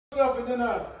stuff, and then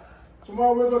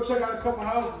tomorrow we'll go check out a couple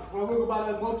houses. Well, we'll go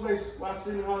by that one place where I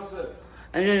seen the house at.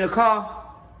 And then the car?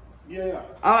 Yeah.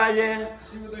 All right, then.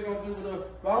 See what they gonna do with us.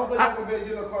 But I don't think they're gonna be able to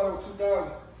get no car over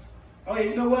 2,000. Oh yeah,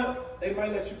 you know what? They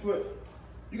might let you put.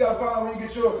 You gotta find out when you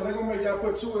get yours, cause they're gonna make y'all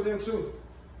put 2 of them too.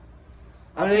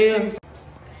 Oh yeah.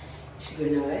 You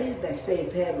know, it's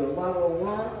backstage pad with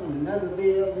Wallo'S, another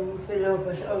video we fit on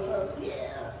for so.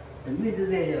 Yeah. The music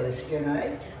video is good,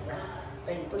 right?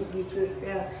 Facebook, YouTube,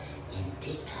 and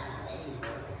TikTok.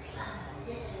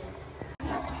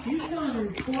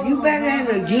 You back at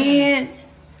it again?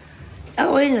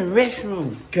 Oh, in the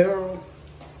restroom, girl.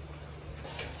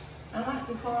 I like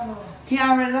the car. He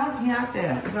already locked me out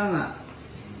there. Come on.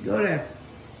 Go there.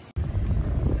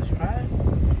 That's right.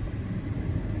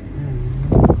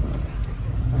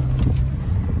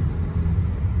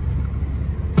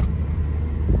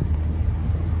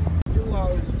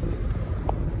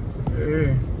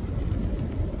 Yeah.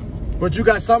 But you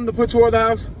got something to put toward the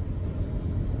house?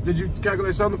 Did you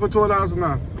calculate something to put toward the house or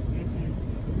not?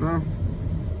 No?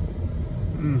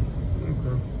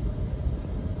 Okay.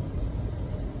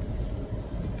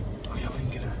 Oh yeah, we can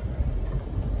get her.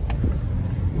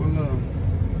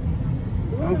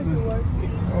 Well,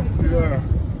 hopefully,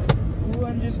 We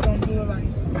wasn't just gonna do it like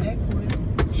that quick.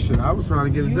 shit, I was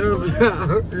trying to get it done.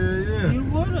 Yeah. You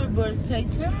would have, but it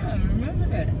takes time. Remember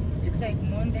that. It takes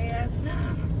one day at a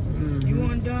time. You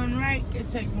want it done right,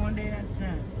 it takes one day at a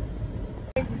time.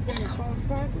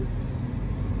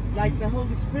 Like the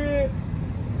Holy Spirit,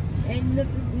 ain't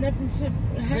nothing should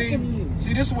happen to you.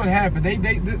 See, this is what happened. They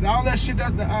all that shit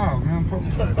that's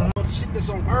all shit that's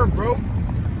on earth, bro.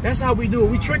 That's how we do it.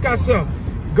 We trick ourselves.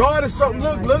 God is something.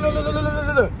 Look.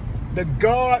 The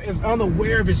God is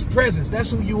unaware of his presence.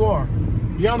 That's who you are.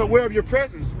 You're unaware of your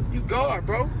presence. You God,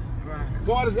 bro. Right.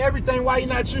 God is everything. Why he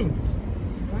not you?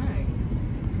 Right.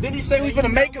 Didn't he say we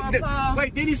finna make him?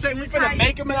 Wait, didn't he say we finna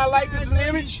make him in our likeness and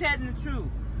image? You're telling the truth.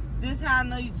 This is how I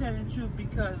know you're telling the truth,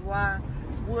 because why?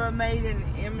 We're made in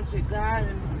the image of God,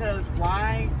 and because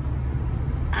why?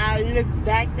 I look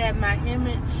back at my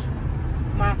image,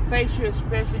 my facial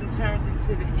expression turned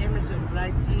into the image of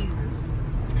Black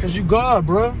Jesus. Cause you God,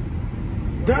 bro.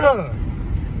 Duh.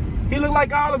 He look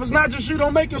like all of us, not just you.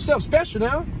 Don't make yourself special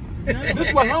now. This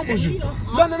is what humbles you.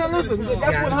 No, listen.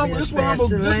 That's what humbles. This is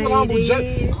what humbles.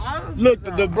 Look,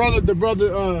 the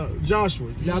brother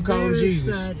Joshua. Y'all call him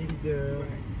Jesus.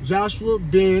 Joshua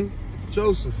ben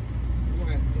Joseph.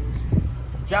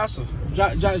 Joshua.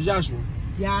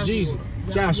 Jesus.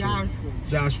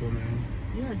 Joshua, man.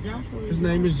 Yeah, Joshua. His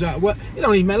name is Joshua. What? It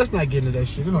don't even matter. Let's not get into that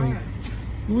shit. It don't even.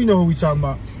 We know who we talking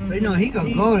about. But you know, he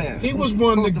gonna go there. He was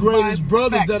one of the greatest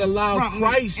brothers that allowed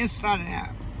Christ. Inside and out.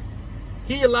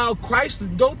 He allowed Christ to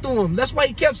go through him. That's why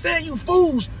he kept saying, you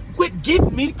fools, quit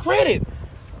giving me the credit.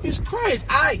 It's Christ.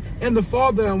 I and the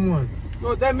Father are one. You know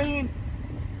what that mean?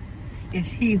 It's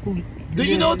he who... Do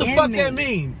you know what the fuck that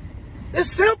mean?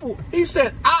 It's simple. He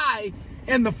said, I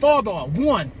and the Father are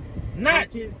one.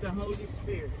 Not the Holy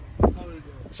Spirit. Holy Ghost.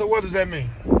 So what does that mean?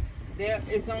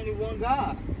 It's only one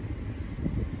God.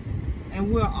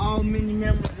 And we're all many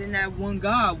members in that one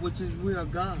God, which is we're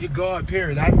God. You're God,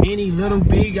 period. That many, little,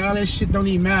 big, all that shit don't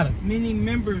even matter. Many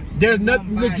members. There's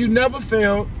nothing. Look, you never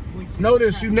failed.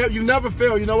 Notice, you never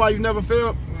failed. You know why you never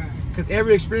failed? Because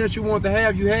every experience you want to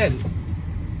have, you had it.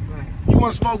 Right. You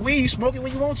want to smoke weed, you smoke it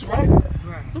when you want to, right?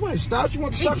 Right. Nobody stops. You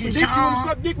want to suck some dick, you want to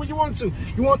suck dick when you want to.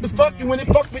 You want to fuck, you want to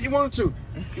fuck when you want to.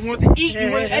 You want to eat, you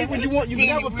want to eat when you want. You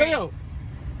never failed.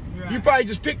 You probably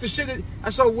just pick the shit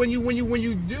that, so when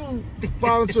you do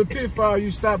fall into a pitfall, you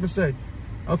stop and say,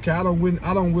 okay, I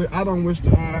don't wish to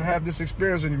have this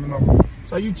experience anymore.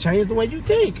 So you change the way you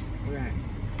think. Right.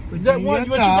 That one, you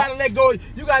gotta let go.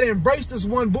 You gotta embrace this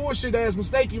one bullshit ass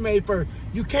mistake you made first.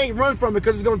 You can't run from it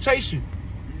because it's gonna chase you.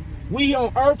 We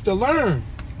on earth to learn.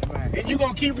 Right. And you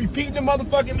gonna keep repeating the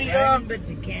motherfucking me. But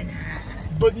you can't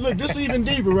hide. But look, this is even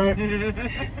deeper, right?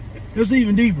 This is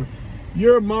even deeper.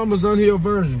 Your mama's unhealed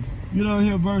version. You're the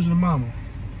unhealed version of mama.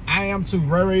 I am too.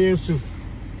 Ray Ray is too.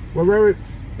 Well, Ray Ray,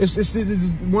 this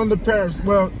is one of the parents.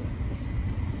 Well,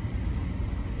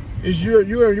 it's you and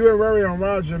Ray Ray on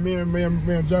Roger, and me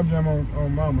and Jam Jam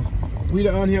on mama's. We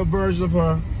the unhealed version of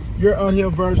her. You're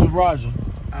unhealed version of Roger.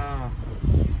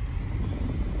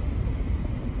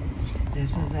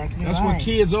 That's exactly That's what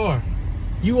kids are.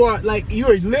 You are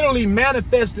literally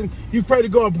manifesting. You pray to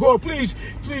God, God, please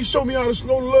show me how to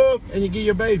slow love, and you give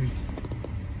your baby.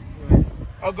 Right.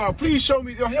 Oh God, please show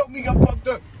me, help me, I'm fucked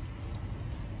up.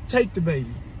 Take the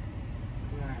baby.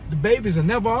 Right. The babies are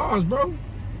never ours, bro.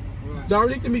 Right. Don't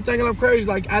look at me thinking I'm crazy,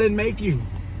 like I didn't make you.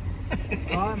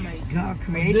 God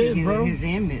created you in his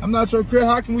image. I'm not your critic.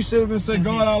 How can we sit up and say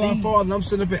God all our fault and I'm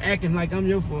sitting up here acting like I'm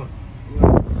your fault?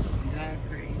 God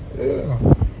created. Yeah.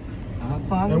 Our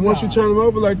Father And once you God. turn them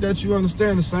over like that, you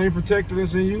understand the same protector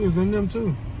that's in you is in them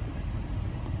too.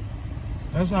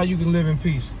 That's how you can live in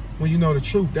peace. When you know the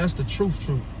truth. That's the truth.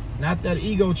 Not that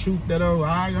ego truth that, oh,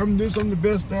 I'm this, I'm the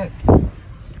best that.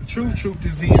 The truth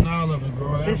is he in all of it,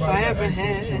 bro. Yes, I ever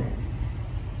had it.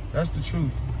 That's the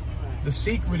truth. The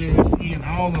secret is he in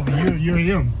all of it. You're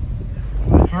him.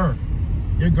 Her.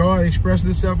 Your God expressed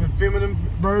itself in feminine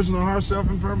version or herself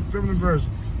in feminine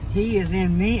version. He is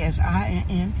in me as I am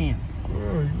in him.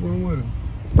 Oh, you went with him.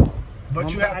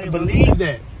 But you have to believe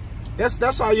that.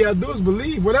 That's all you have to do is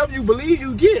believe. Whatever you believe,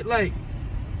 you get. Like,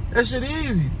 that shit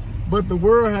easy. But the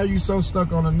world have you so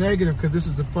stuck on a negative because this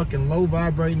is a fucking low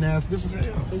vibrating ass. This is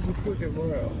hell. It's a crooked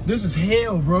world. This is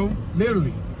hell, bro.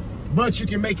 Literally. But you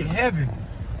can make it heaven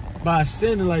by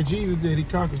ascending like Jesus did. He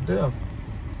conquered death.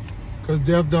 Because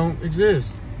death don't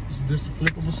exist. It's just the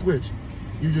flip of a switch.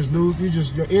 You just lose,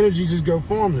 your energy just go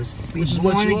formless. Which is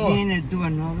what you are. Again and do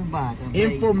another body.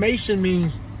 Information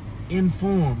means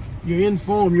informed. You're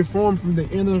informed. You're formed from the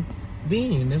inner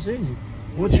being that's in you.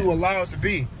 What you allow it to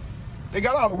be. They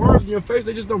got all the words in your face.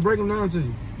 They just don't break them down to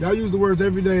you. Y'all use the words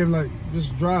every day and like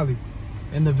just dryly.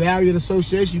 And the value of the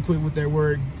association you put with that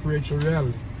word creates your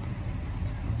reality.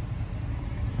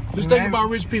 Just think about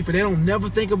rich people. They don't never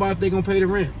think about if they're going to pay the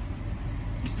rent.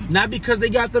 Not because they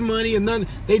got the money and none.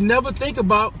 They never think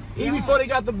about, even before they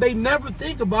got they never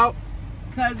think about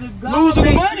losing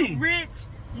the money. Rich,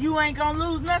 you ain't gonna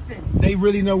lose nothing. They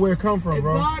really know where it come from, if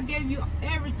bro. God gave you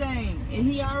everything, and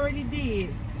He already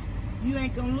did, you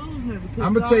ain't gonna lose nothing.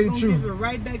 I'm gonna tell you the truth. Give it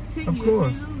right back to of you.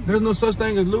 course, there's no such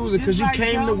thing as losing because you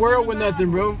came in the world with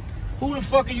nothing, bro. Who the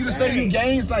fuck are you to say you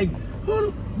gains? Like,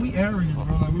 we arrogant, bro.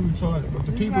 Like we retarded, but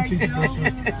the people teach us that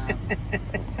shit.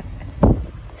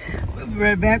 We'll be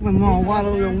right back with more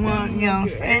Wallo'S, you know what I'm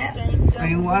saying?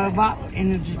 Bring water bottle,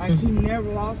 energy. Like you never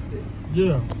lost it.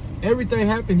 Yeah. Everything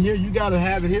happened here. You gotta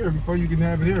have it here before you can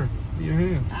have it here in your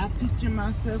hands. I picture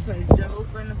myself as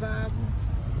Job in the Bible,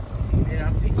 and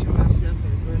I picture myself as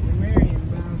Virgin Mary in the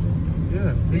Bible.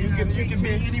 Yeah. You can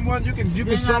be anyone. You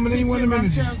can summon anyone of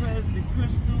energies. Myself as the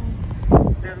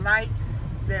crystal, the light,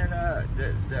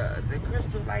 the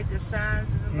crystal light that shines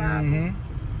in the Bible. Mm-hmm.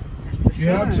 You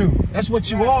have to. That's what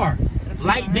you are.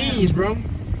 Light beings, bro.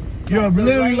 You're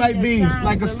literally light beings,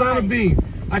 like a sun of beam.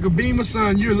 Like a beam of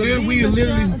sun, we are literally.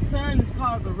 The sun is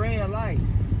called the ray of light.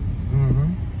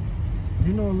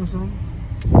 You know a little something.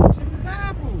 It's in the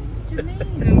Bible. What you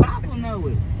mean? The Bible know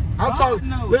it. I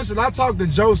talk to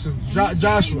Joseph,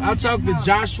 Joshua. I talk to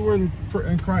Joshua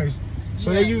and Christ.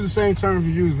 So they use the same terms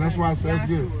you're using. That's why I say that's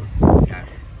good. You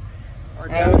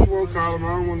won't call him. I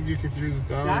don't want to get confused with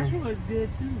that. Joshua is good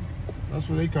too. That's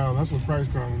what they call him. That's what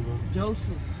Christ called him, though.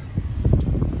 Joseph.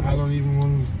 I don't even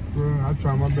want to. Bro, I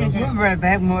try my best. We'll be right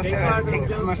back. More take a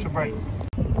commercial break.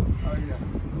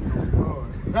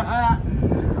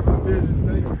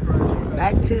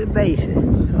 Back to the basics.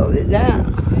 Hold it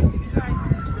down.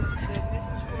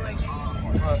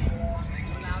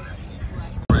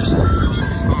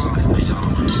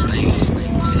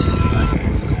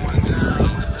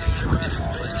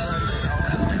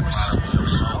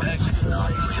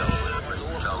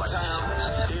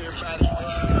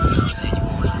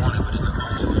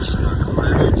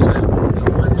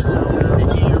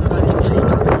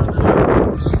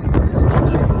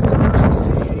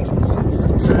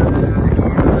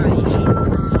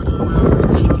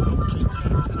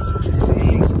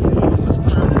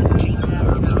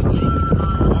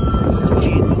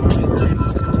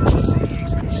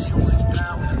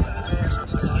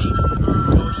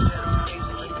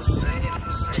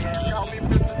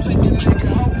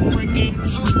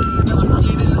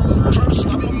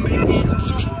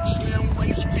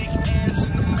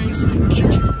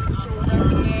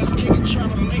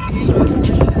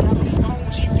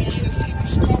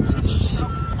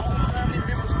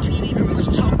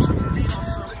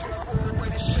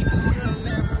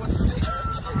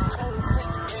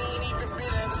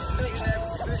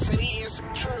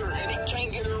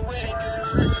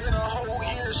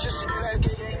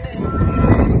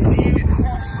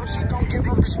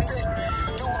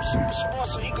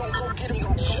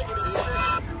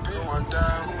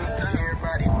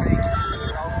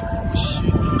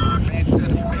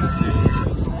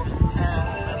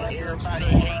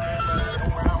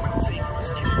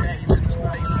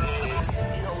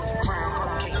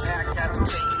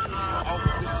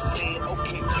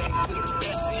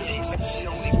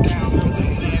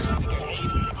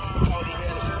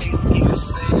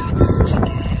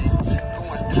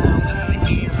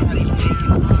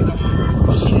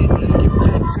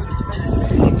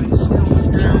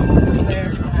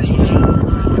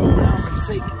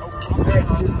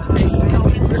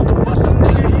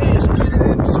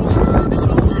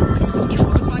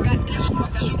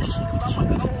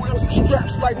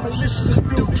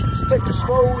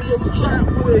 the trap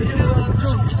with a hill or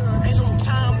two. Ain't no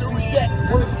time to react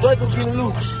when the breakers get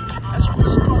loose. That's what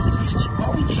it's going to be.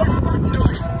 All we trying to do.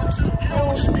 He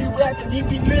don't just be rapping, he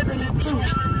be living it too.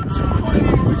 Put him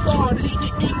in the guard, he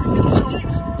can eat it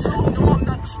too. No, I'm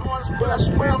not the smartest, but I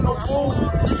swear I'm no fool.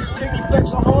 Niggas think he flex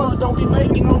on hard, don't be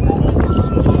making no moves.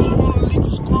 Niggas wanna lead the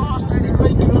squad, steady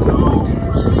making no move.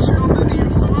 Reaching under the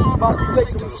farm, about to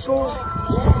take them soon.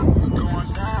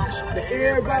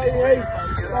 Everybody hate,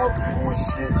 get off the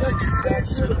bullshit, let's get back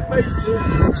to the basics.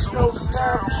 Slow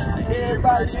down,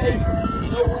 everybody hate, you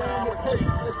know what I'm gonna take,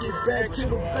 let's get back to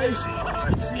the basics.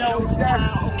 Slow down,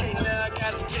 okay, now I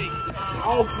gotta take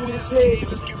off with his head,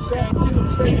 let's get back to the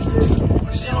basics.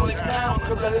 Slow down,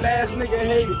 cause the last nigga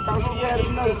hated, thought he had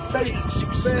another face. She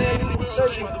was saying it was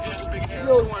certain,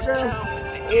 slow down,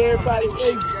 everybody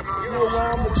hate, you know what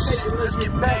I'm gonna take it, let's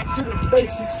get back to the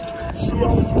basics.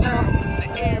 Slow down,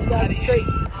 everybody hate.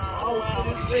 All for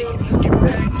this thing, let's get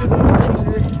back to the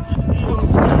basics.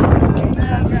 Okay,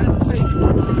 now I gotta take it.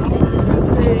 All for this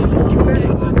thing, let's get back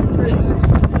to the basics.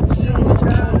 Slow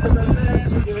down, cause I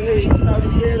last nigga hate. Thought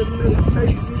he had a little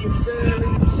taste, he was saying it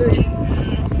was safe.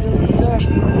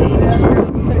 Slow down, okay,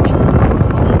 now I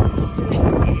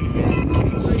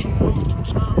gotta take it.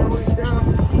 Slow down,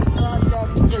 now I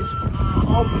gotta take it.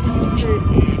 All for this thing,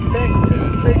 back to the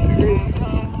basics.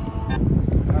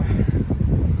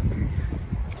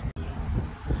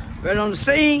 Right on the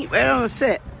scene, right on the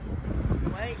set.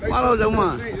 Follow the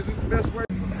one. Is this the best way?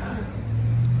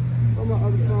 Where's my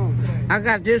other phone? I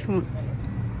got this one.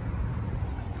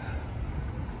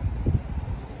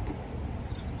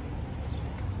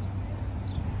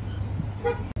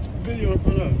 Video in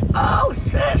front of. Oh,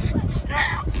 shit.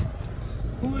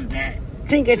 Who is that?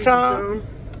 Tinky Tom.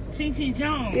 Tinky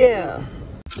Tom. Yeah.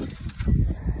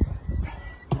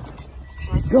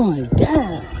 Going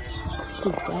down.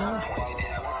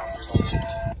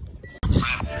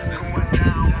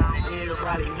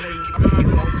 Everybody hate,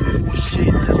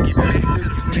 bullshit, let's get back to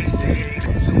the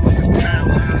basics. So it's time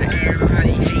to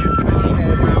everybody hate.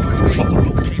 I'ma take it,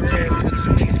 okay, back to the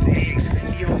basics.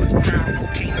 He on his time,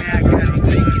 okay, now I gotta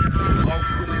take it. Off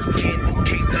with his head,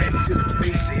 okay, back to the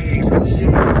basics. Shit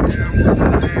is down to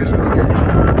the last nigga.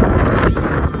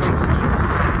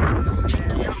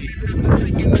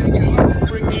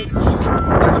 Bring it, so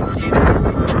get it.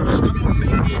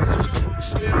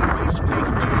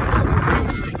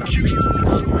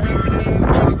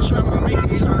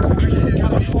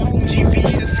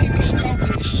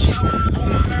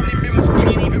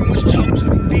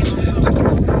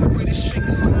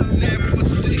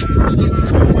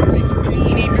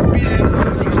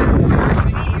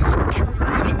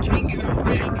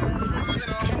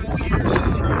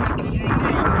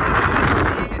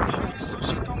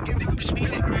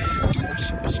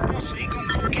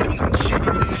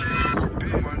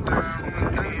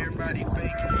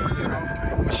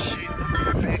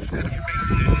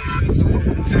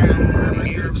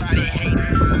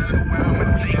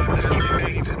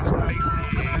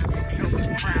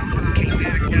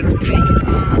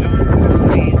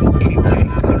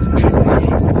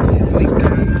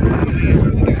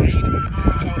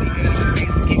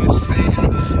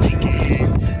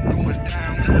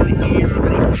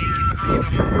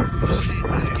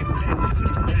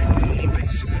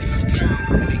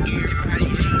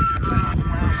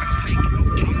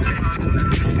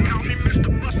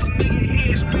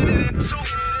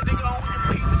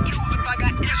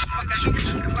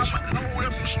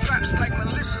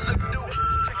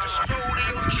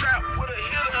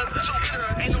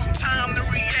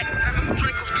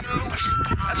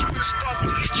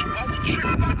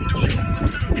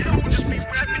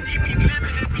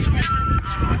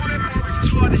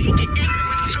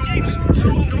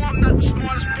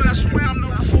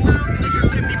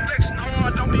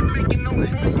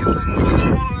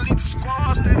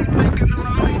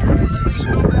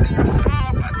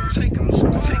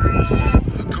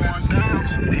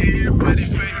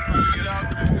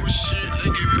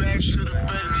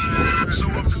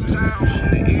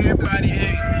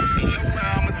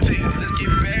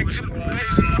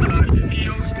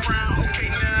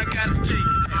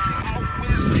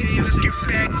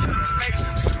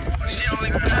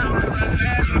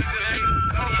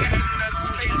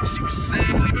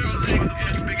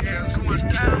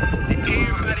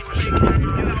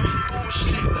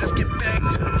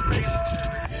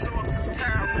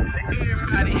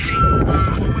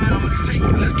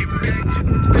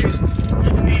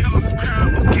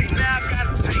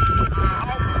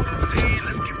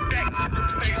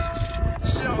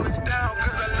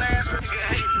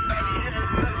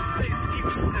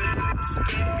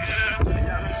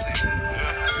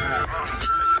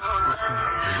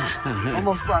 One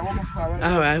more spot. Right?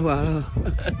 All right, Wallow.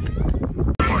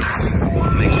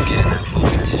 Make you get in that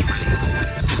motion, just really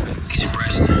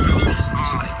express it. Man,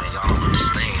 y'all don't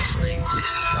understand. This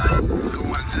is like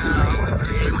going down.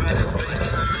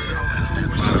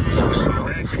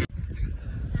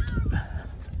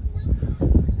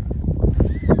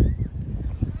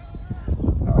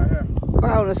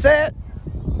 Follow the set.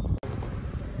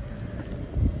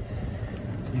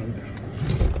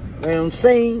 Round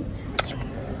scene.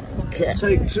 Okay.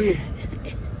 Take 2.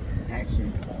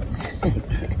 Action.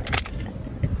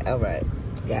 All right,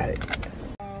 got it.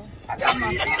 I got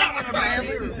my camera, man. We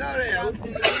can go there. We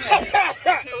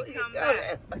can go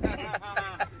there.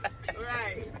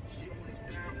 Right.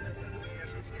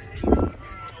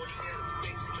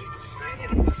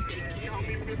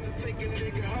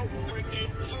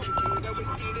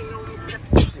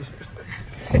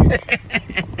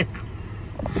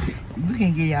 We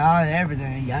can get y'all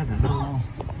everything. Y'all can hold on.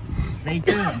 Stay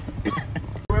tuned.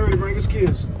 We're ready to bring us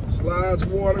kids. Slides,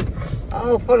 water.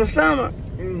 Oh, for the summer.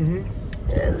 Mm-hmm.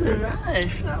 That's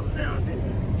nice. Something down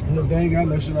there. Look, they ain't got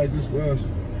no shit like this for us.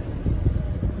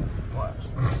 Watch.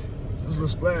 This little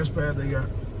splash pad they got.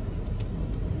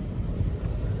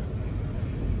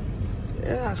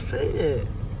 Yeah, I see it.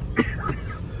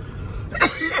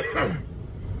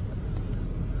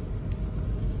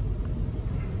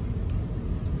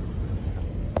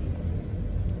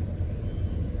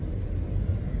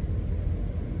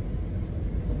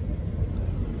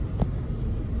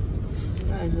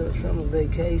 Nice little summer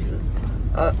vacation.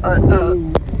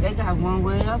 They got one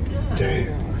way up there.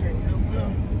 Damn. I can't get over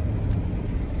there.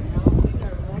 No, we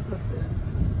gotta walk up there.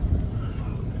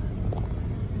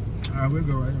 All right, we'll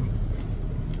go right here.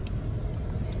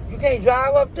 You can't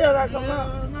drive up there like a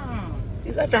mountain. No.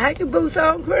 You got the hiking boots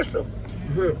on, Crystal.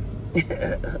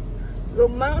 Go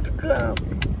mountain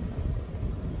climbing.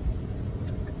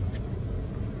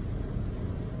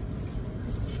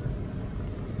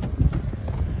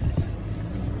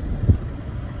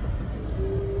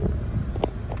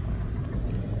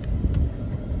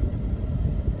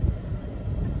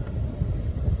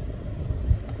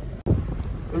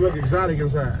 They look exotic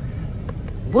inside.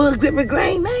 Wood gripping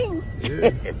grain, man.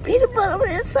 Yeah. Peanut butter on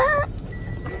the inside.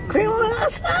 Cream on the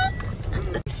outside.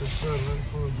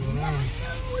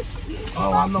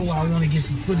 Oh, I know where I want to get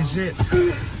some footage at.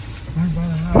 Right by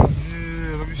the house.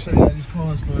 Yeah, let me show y'all these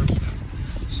cars first.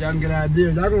 So y'all can get an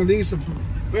idea. Y'all gonna need some.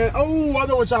 Man, oh, I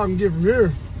know what y'all can get from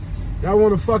here. Y'all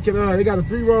want to fucking, they got a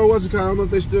 3-row, what's it called? I don't know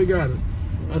if they still got it.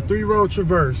 A 3-row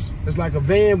Traverse. It's like a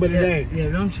van, but it ain't. Yeah,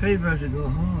 them Traverse go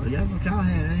hard. Y'all what y'all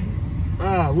had, ain't it?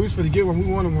 Ah, we was finna get one. We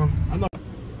wanted one. I know.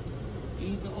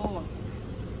 Either or.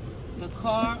 The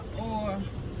car or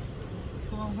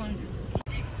 1200.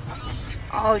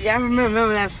 Oh, y'all remember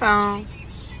that song?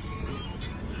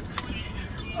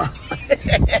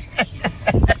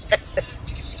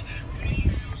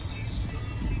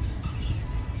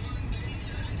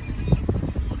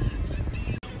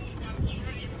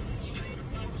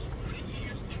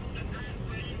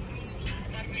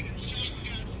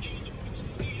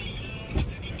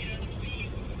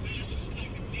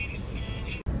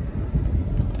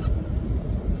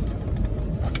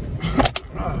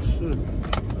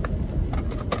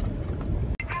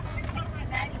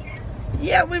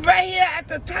 Yeah, we right here at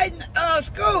the Titan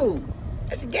school.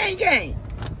 At the gang.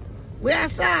 We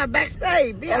outside,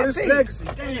 backstage, VIP. Oh, this Legacy.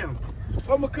 Damn.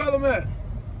 What McCullum at?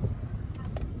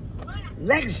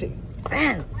 Legacy.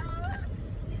 Damn.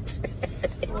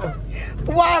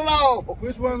 Wallow.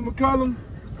 Which one's McCullum?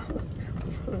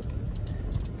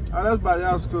 Oh, that's by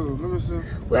y'all school. Let me see.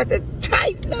 We're at the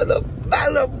Titan of the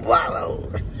Battle of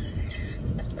Wallo'S.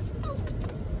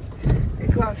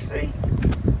 Across the street.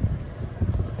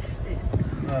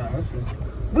 Let's see.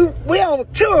 We on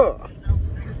tour.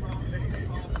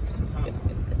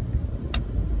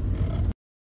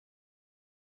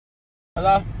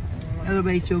 Hello?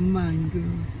 Elevate your mind, girl.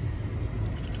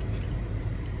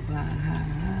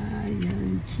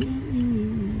 Lion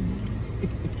King.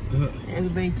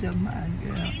 Elevate your mind,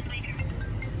 girl.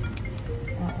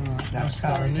 That's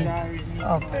starting it.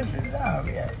 Oh, this is out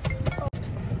yet.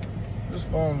 This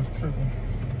phone is tripping.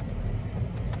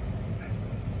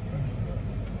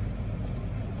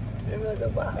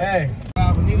 Hey,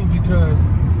 I a needle because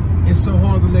it's so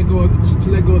hard to let go of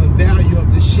the value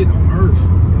of this shit on earth.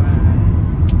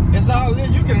 That's all it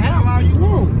is. You can have all you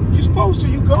want. You supposed to.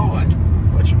 You God.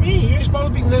 What you mean? You ain't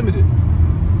supposed to be limited.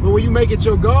 But when you make it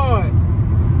your God,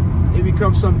 it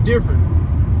becomes something different.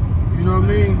 You know what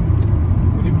I mean?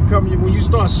 When you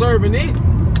start serving it,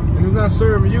 and it's not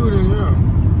serving you, then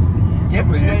yeah.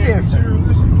 Different.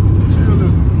 Materialism.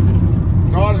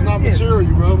 God is not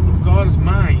material, bro. God is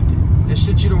mind.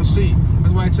 see.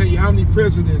 That's why I tell you,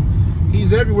 omnipresent.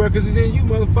 He's everywhere because he's in you,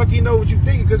 motherfucker. He know what you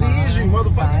thinking because he is you,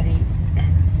 motherfucker.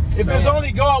 If there's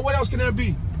only God, what else can there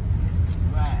be?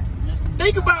 Right.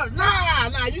 Think about it.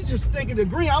 Nah, you just thinking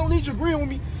agreeing. I don't need you agreeing with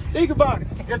me. Think about it.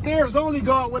 If there's only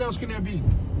God, what else can there be?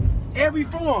 Every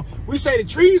form. We say the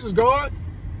trees is God.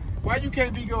 Why you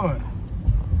can't be God?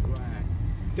 Right.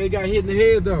 They got hit in the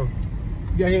head though.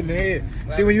 You got hit in the head.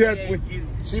 Right.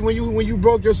 See when you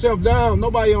broke yourself down,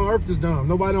 nobody on earth is dumb.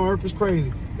 Nobody on earth is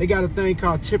crazy. They got a thing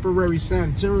called temporary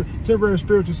sanity, temporary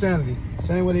spiritual sanity.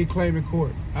 Same way they claim in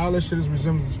court. All that shit is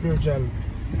resemblance of spirituality.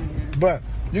 But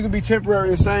you can be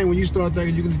temporary insane when you start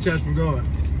thinking you can detach from God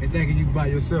and thinking you by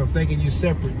yourself, thinking you're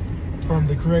separate from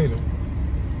the Creator.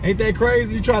 Ain't that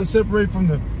crazy? You try to separate from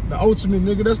the ultimate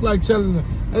nigga. That's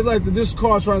like this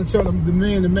car trying to tell the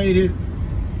man that made it,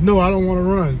 no, I don't want to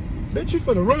run. Bitch, you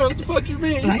finna run. What the fuck you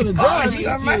mean? You finna drive. You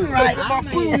gonna run right. Put my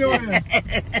foot on your ass.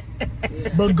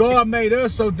 But God made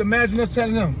us, so imagine us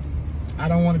telling him, I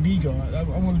don't want to be God. I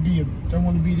want to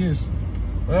be this.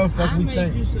 Whatever the fuck we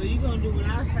think. You, so you gonna do what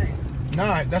I say.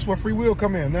 Nah, that's where free will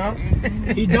come in now.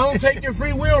 He don't take your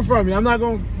free will from you. I'm not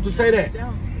going to say that.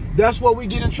 That's what we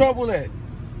get in trouble at.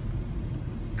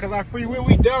 Because our free will,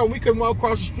 we dumb. We couldn't walk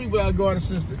across the street without God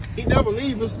assistance. He never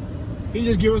leave us. He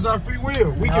just give us our free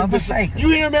will. We can you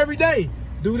hear him every day.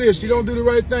 Do this. You don't do the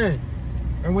right thing.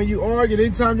 And when you argue,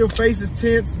 anytime your face is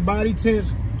tense, body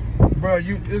tense, bro,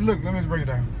 look, let me break it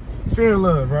down. Fear and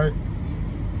love, right?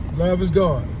 Love is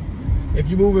God. If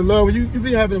you move in love, you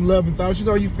be having them loving thoughts. You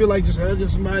know, you feel like just hugging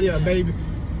somebody or a baby.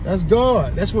 That's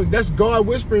God. That's God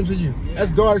whispering to you.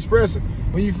 That's God expressing.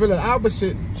 When you feel the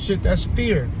opposite shit, that's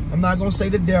fear. I'm not gonna say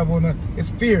the devil.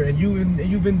 It's fear, and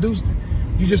you've induced it.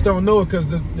 You just don't know it because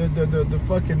the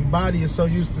fucking body is so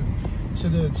used to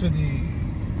the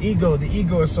ego. The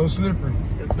ego is so slippery.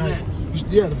 The flesh.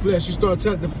 The flesh. You start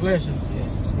telling the flesh is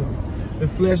the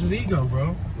flesh is ego,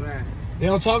 bro. Right. They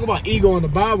don't talk about ego in the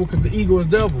Bible because the ego is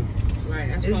devil.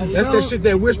 Right. That's that shit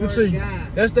that whisper to you.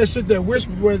 That's that shit that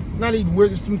whisper, where not even where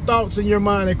it's some thoughts in your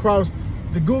mind that cross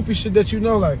the goofy shit that you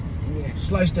know, like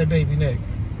slice that baby neck.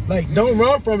 Like, don't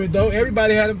run from it though.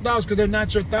 Everybody had them thoughts because they're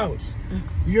not your thoughts.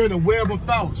 You're the web of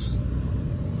thoughts.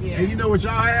 Yeah. And you know what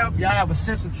y'all have? Y'all have a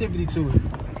sensitivity to it.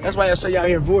 That's why I say y'all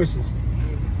hear voices.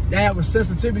 Y'all have a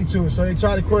sensitivity to it. So they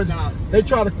try to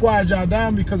quiet y'all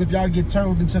down because if y'all get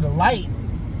turned into the light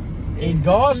and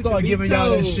God start giving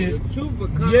y'all that shit.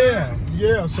 Yeah.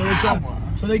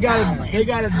 So they gotta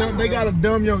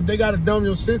dumb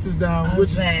your senses down,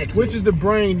 which is the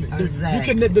brain.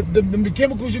 The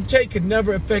chemicals you take can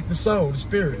never affect the soul, the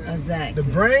spirit. Exactly. The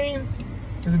brain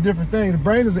is a different thing. The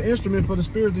brain is an instrument for the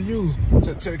spirit to use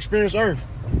to experience earth.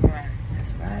 Right.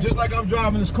 That's right. Just like I'm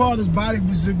driving this car, this body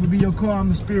would be your car. I'm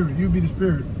the spirit. You be the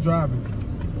spirit driving.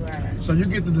 Right. So you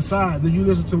get to decide. Do you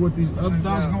listen to what these other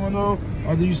thoughts going on,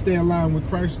 or do you stay in line with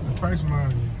Christ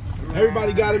mind?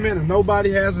 Everybody got him in it.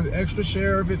 Nobody has an extra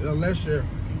share of it or less share.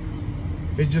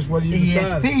 It's just what you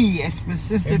decide. ESP, a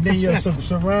specific and then your perception.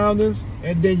 surroundings,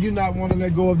 and then you not want to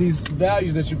let go of these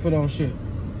values that you put on shit.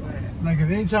 Like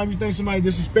if anytime you think somebody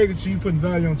disrespected you, you putting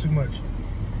value on too much.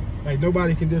 Like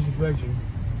nobody can disrespect you.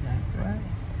 Right.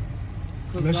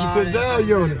 Unless you put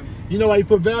value on it. You know why you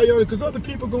put value on it? Because other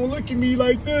people gonna look at me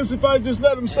like this. If I just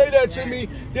let them say that to me,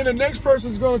 then the next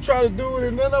person's gonna try to do it,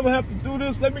 and then I'm gonna have to do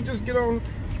this. Let me just get on.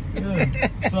 Yeah.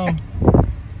 So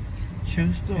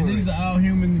True story. And these are all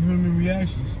human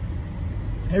reactions.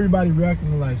 Everybody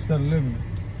reacting to life instead of living it.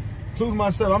 Including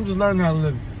myself. I'm just learning how to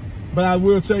live it. But I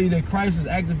will tell you that Christ is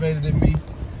activated in me,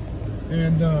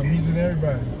 and he's in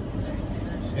everybody.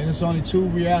 And it's only two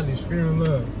realities: fear and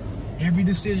love. Every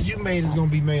decision you made is gonna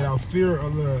be made out of fear or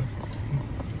love.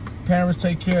 Parents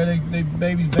take care of their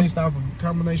babies based off of a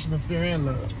combination of fear and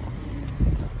love.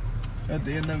 At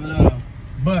the end of it all.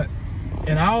 But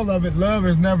in all of it, love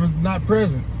is never not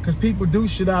present. Because people do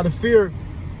shit out of fear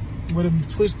with a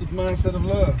twisted mindset of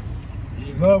love.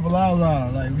 Love allows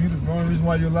love. Like the only reason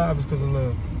why you're alive is because of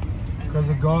love. Because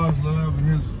of God's love and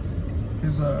his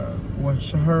what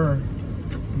her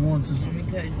wants us.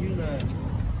 Because you love.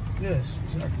 Yes,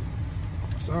 exactly.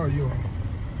 That's all you are.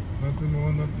 Nothing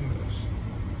more, nothing less.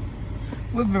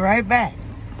 We'll be right back.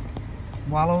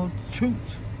 Wallo'S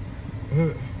truth.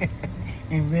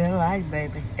 In real life,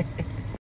 baby.